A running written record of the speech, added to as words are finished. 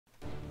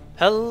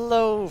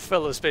Hello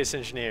fellow space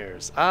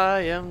engineers,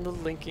 I am the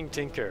Linking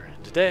Tinker,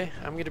 and today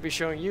I'm going to be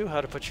showing you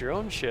how to put your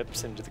own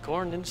ships into the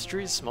Coren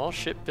Industries small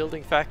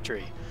shipbuilding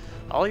factory.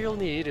 All you'll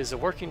need is a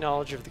working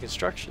knowledge of the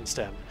construction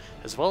stem,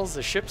 as well as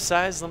the ship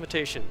size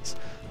limitations.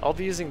 I'll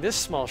be using this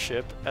small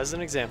ship as an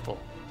example.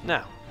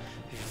 Now,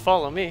 if you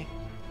follow me,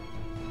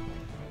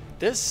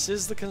 this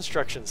is the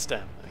construction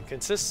stem and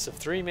consists of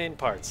three main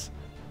parts.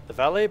 The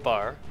Valet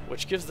bar,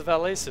 which gives the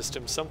Valet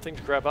system something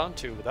to grab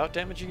onto without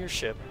damaging your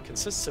ship,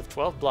 consists of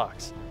 12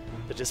 blocks.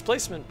 The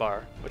Displacement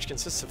Bar, which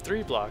consists of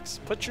 3 blocks,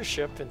 puts your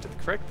ship into the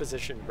correct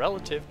position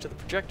relative to the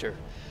Projector.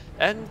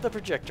 And the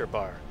Projector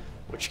Bar,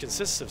 which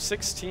consists of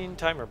 16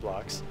 timer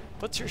blocks,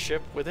 puts your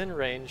ship within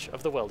range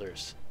of the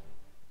welders.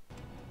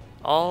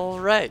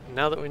 Alright,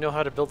 now that we know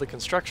how to build the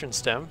construction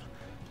stem,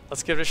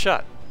 let's give it a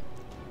shot.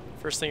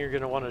 First thing you're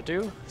going to want to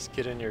do is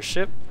get in your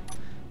ship,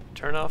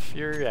 turn off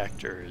your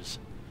reactors.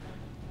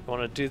 I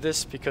want to do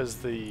this because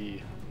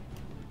the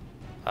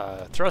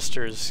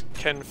thrusters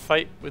can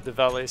fight with the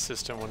Valet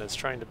system when it's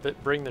trying to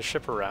bring the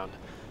ship around,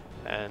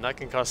 and that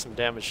can cause some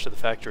damage to the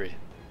factory.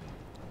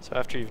 So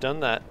after you've done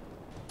that,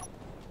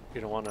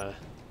 you're going to want to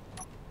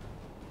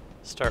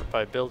start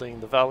by building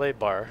the Valet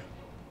bar.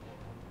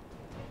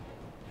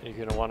 And you're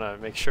going to want to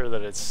make sure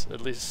that it's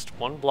at least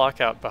 1 block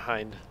out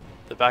behind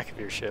the back of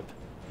your ship,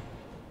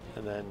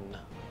 and then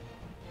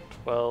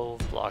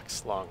 12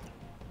 blocks long.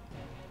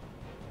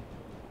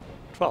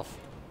 12.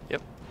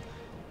 Yep.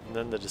 And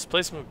then the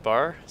displacement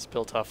bar is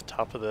built off the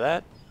top of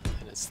that,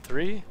 and it's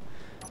 3.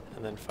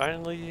 And then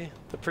finally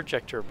the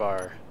projector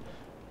bar,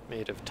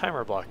 made of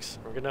timer blocks.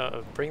 We're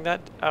gonna bring that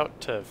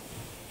out to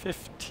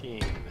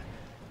 15.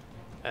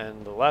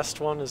 And the last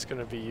one is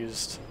gonna be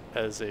used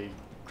as a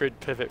grid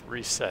pivot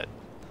reset.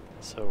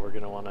 So we're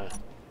gonna wanna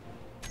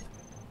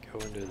go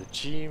into the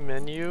G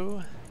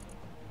menu,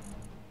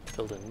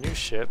 build a new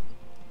ship.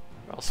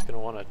 We're also gonna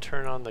wanna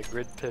turn on the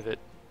grid pivot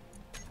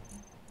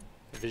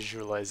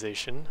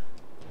visualization,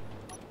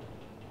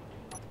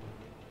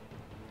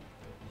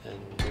 and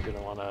we're going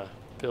to want to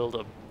build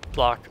a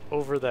block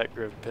over that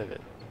grid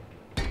pivot.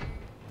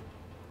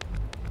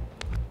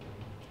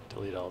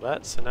 Delete all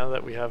that. So now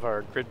that we have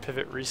our grid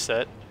pivot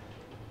reset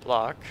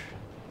block,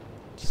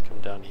 just come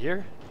down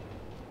here,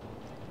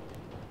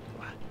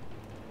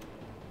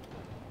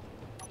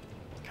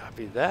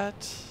 copy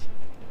that.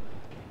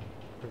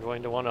 We're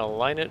going to want to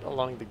align it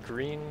along the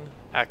green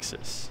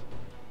axis.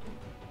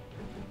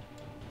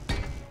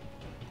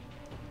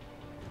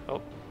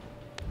 Oh.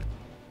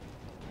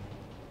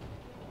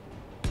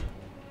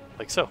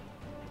 Like so.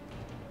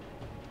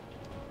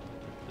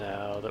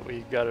 Now that we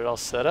got it all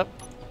set up,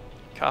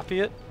 copy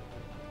it,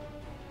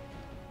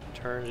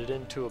 turn it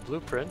into a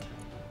blueprint.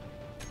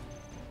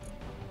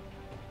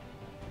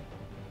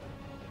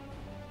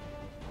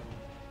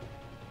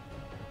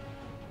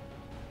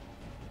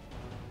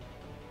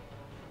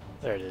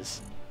 There it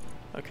is.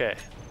 Okay.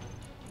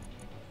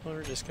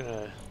 We're just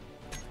gonna...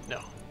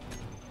 No.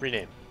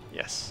 Rename.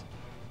 Yes.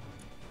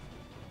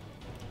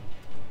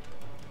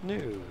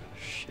 New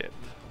ship.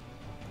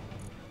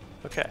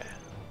 Okay.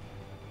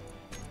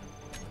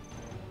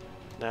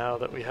 Now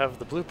that we have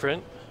the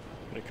blueprint,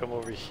 I'm going to come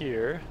over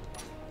here,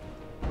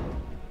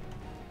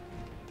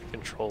 the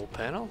control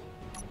panel,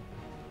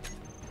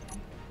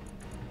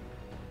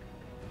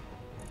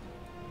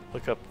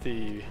 look up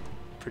the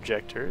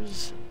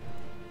projectors.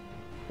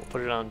 We'll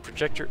put it on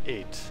Projector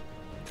 8.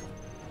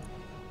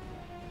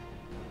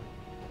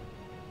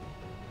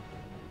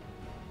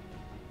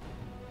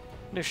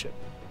 New ship.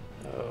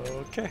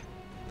 Okay,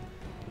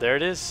 there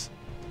it is.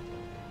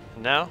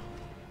 Now,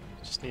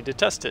 just need to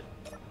test it.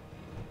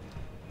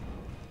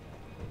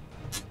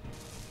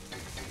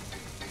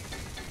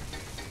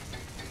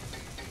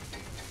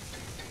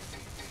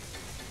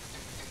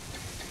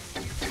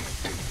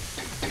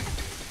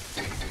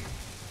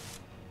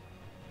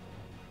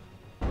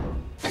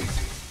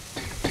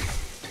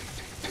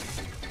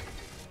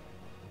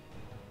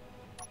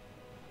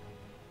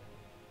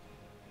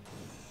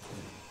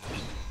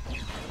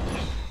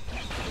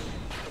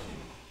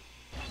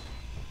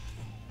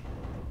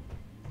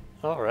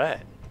 Alright,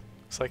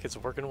 looks like it's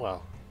working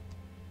well.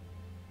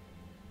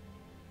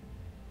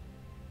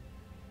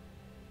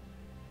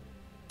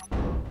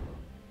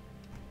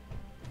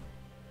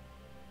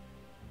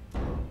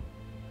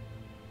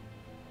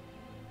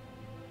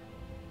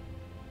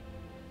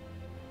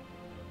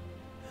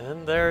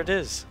 And there it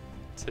is.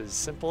 It's as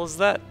simple as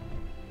that.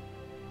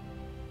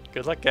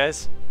 Good luck,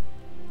 guys.